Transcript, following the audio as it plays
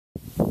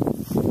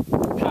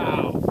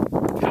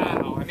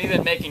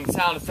even making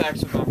sound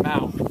effects with my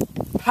mouth.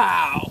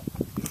 Pow!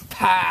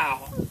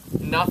 Pow!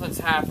 Nothing's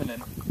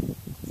happening.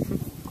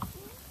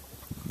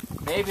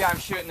 Maybe I'm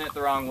shooting it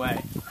the wrong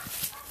way.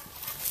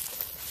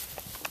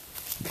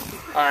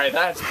 Alright,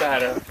 that's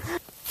better.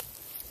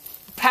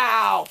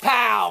 Pow!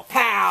 Pow!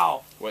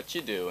 Pow! What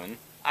you doing?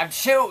 I'm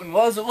shooting.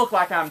 What does it look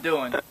like I'm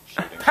doing?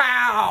 Shooting.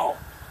 Pow!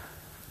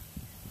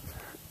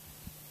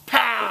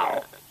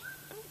 Pow!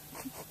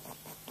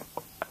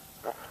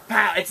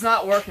 Pow! It's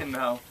not working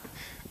though.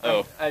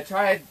 Oh. I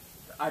tried.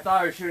 I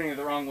thought I was shooting it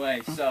the wrong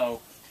way,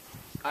 so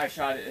I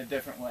shot it a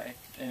different way,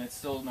 and it's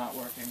still not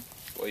working.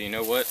 Well, you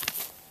know what?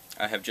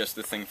 I have just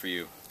the thing for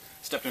you.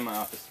 Step in my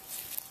office.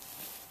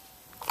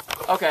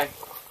 Okay.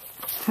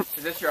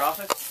 Is this your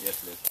office?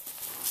 Yes, it is.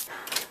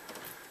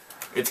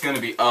 It's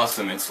gonna be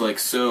awesome. It's like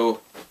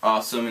so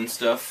awesome and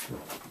stuff.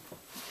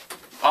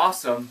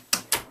 Awesome.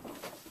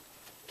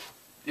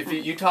 If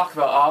you talk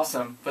about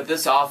awesome, but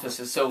this office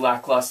is so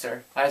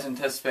lackluster. I was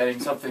anticipating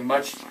something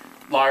much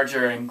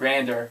larger and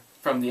grander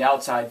from the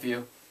outside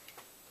view.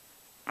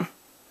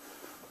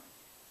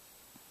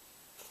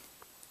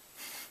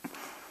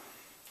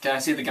 Can I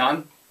see the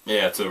gun?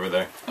 Yeah, it's over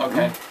there.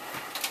 Okay.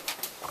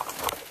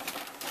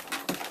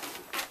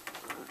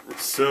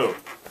 So,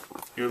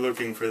 you're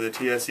looking for the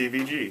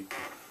T.S.E.B.G.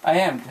 I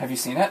am. Have you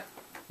seen it?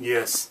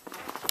 Yes,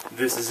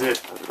 this is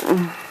it.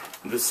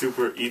 The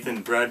Super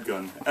Ethan Brad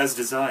gun, as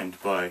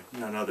designed by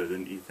none other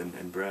than Ethan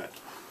and Brad.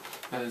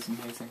 That is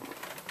amazing.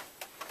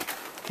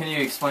 Can you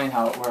explain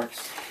how it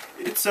works?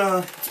 It's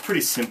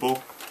pretty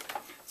simple.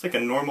 It's like a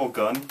normal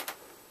gun,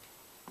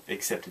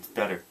 except it's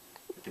better.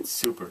 It's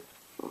super.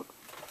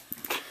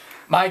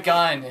 My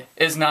gun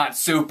is not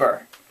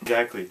super.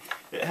 Exactly.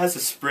 It has a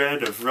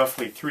spread of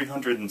roughly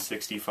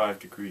 365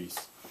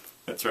 degrees.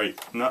 That's right,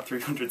 not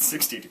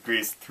 360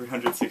 degrees,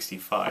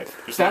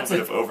 365. There's a little bit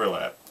of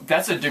overlap.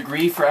 That's a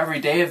degree for every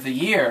day of the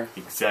year.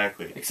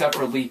 Exactly. Except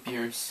for leap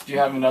years. Do you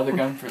have another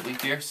gun for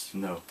leap years?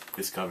 No,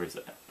 this covers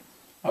that.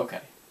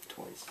 Okay.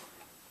 Twice.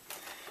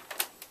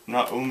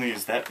 Not only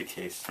is that the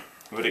case,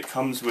 but it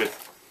comes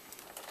with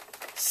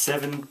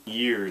 7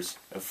 years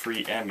of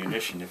free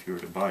ammunition if you were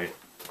to buy it.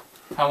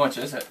 How much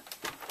is it?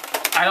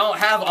 I don't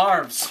have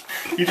arms!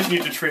 You just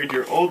need to trade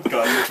your old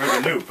gun for the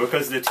new,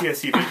 because the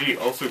T.S.E.B.G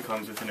also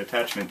comes with an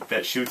attachment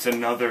that shoots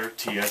another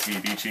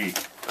T.S.E.B.G.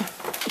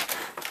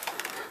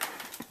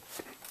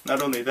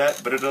 Not only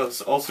that, but it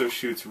also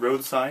shoots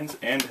road signs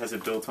and has a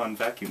built-on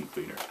vacuum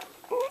cleaner.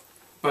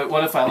 But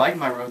what if I like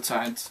my road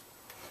signs?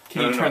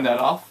 Can you turn that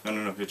off?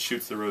 No, it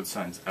shoots the road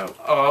signs out.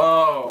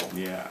 Oh!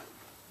 Yeah.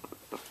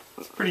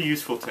 It's a pretty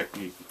useful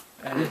technique.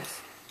 That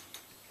is.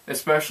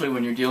 Especially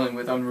when you're dealing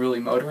with unruly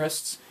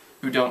motorists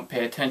who don't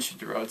pay attention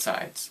to road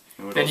signs.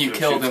 Then you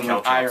kill them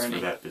with irony.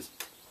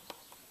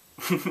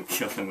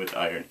 Kill them with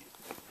irony.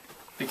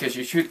 Because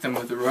you shoot them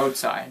with the road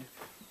sign.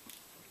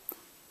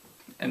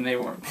 And they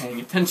weren't paying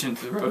attention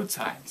to the road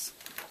signs.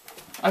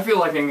 I feel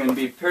like I'm going to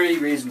be pretty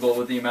reasonable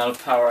with the amount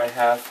of power I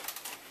have.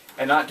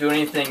 And not do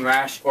anything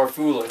rash or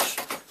foolish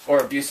or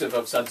abusive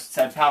of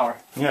said power.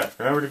 Yeah,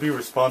 remember to be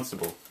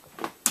responsible.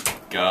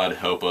 God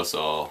help us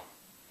all.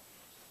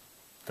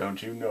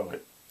 Don't you know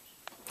it?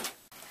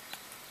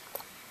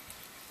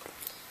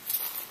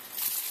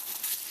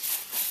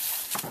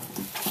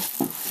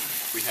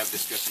 We have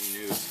distressing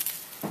news.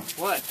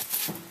 What?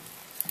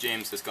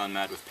 James has gone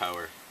mad with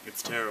power.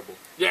 It's terrible.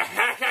 Yeah.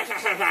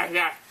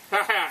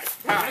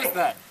 What is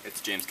that?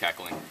 It's James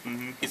cackling.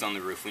 He's on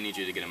the roof. We need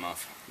you to get him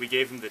off. We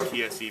gave him the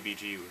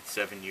T.S.E.B.G with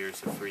 7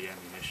 years of free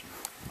ammunition.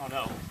 Oh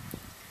no.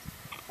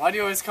 Why do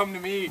you always come to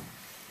me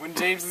when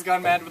James has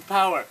gone mad with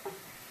power?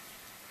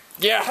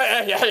 I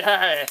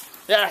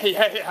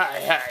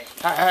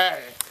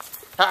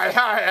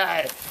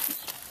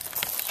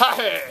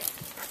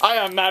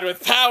am mad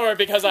with power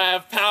because I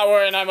have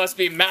power and I must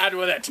be mad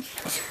with it.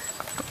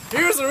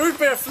 Here's a root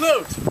beer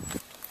float!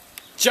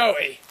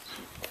 Joey,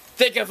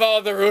 think of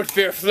all the root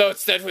beer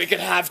floats that we could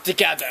have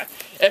together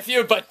if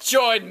you but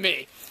joined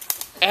me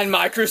and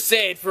my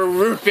crusade for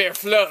root beer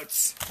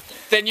floats.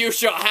 Then you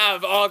shall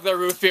have all the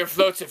root beer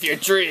floats of your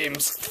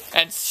dreams,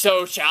 and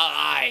so shall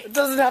I. It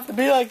doesn't have to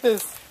be like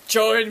this.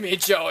 Join me,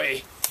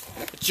 Joey.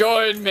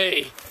 Join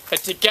me, and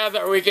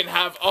together we can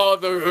have all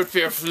the root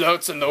beer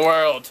floats in the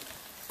world.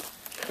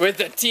 With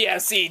the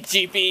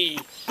T.S.E.G.B.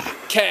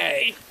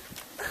 K.S.G.B.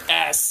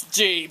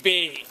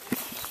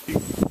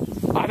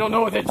 I don't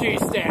know what the G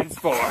stands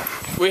for.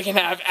 We can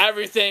have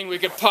everything we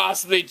could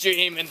possibly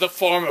dream in the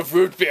form of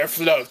root beer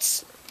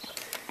floats.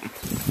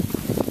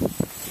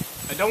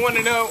 I don't want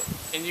to know,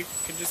 and you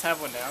could just have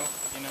one now.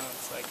 You know,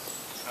 it's like,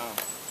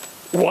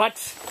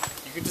 What?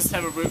 you could just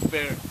have a root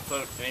beer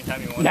float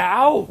anytime you want.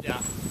 Now?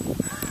 Yeah,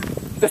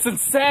 That's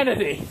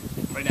insanity.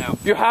 right now.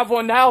 You have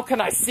one now,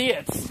 can I see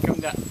it? Come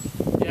down.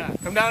 Yeah,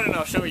 come down and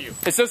I'll show you.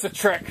 Is this a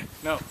trick?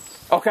 No.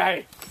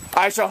 Okay,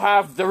 I shall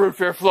have the root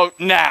beer float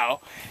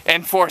now,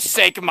 and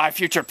forsake my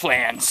future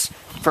plans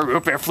for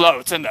root beer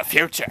floats in the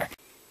future.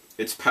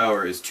 Its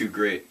power is too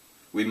great.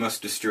 We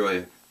must destroy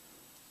it.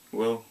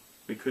 Well,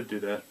 we could do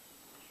that.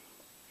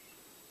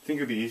 I think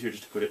it would be easier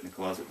just to put it in the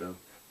closet, though.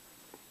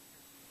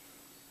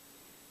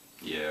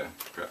 Yeah,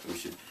 we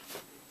should.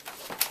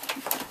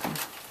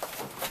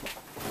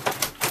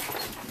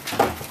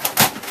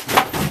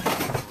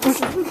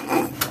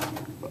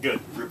 Good.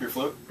 Root beer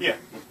float? Yeah.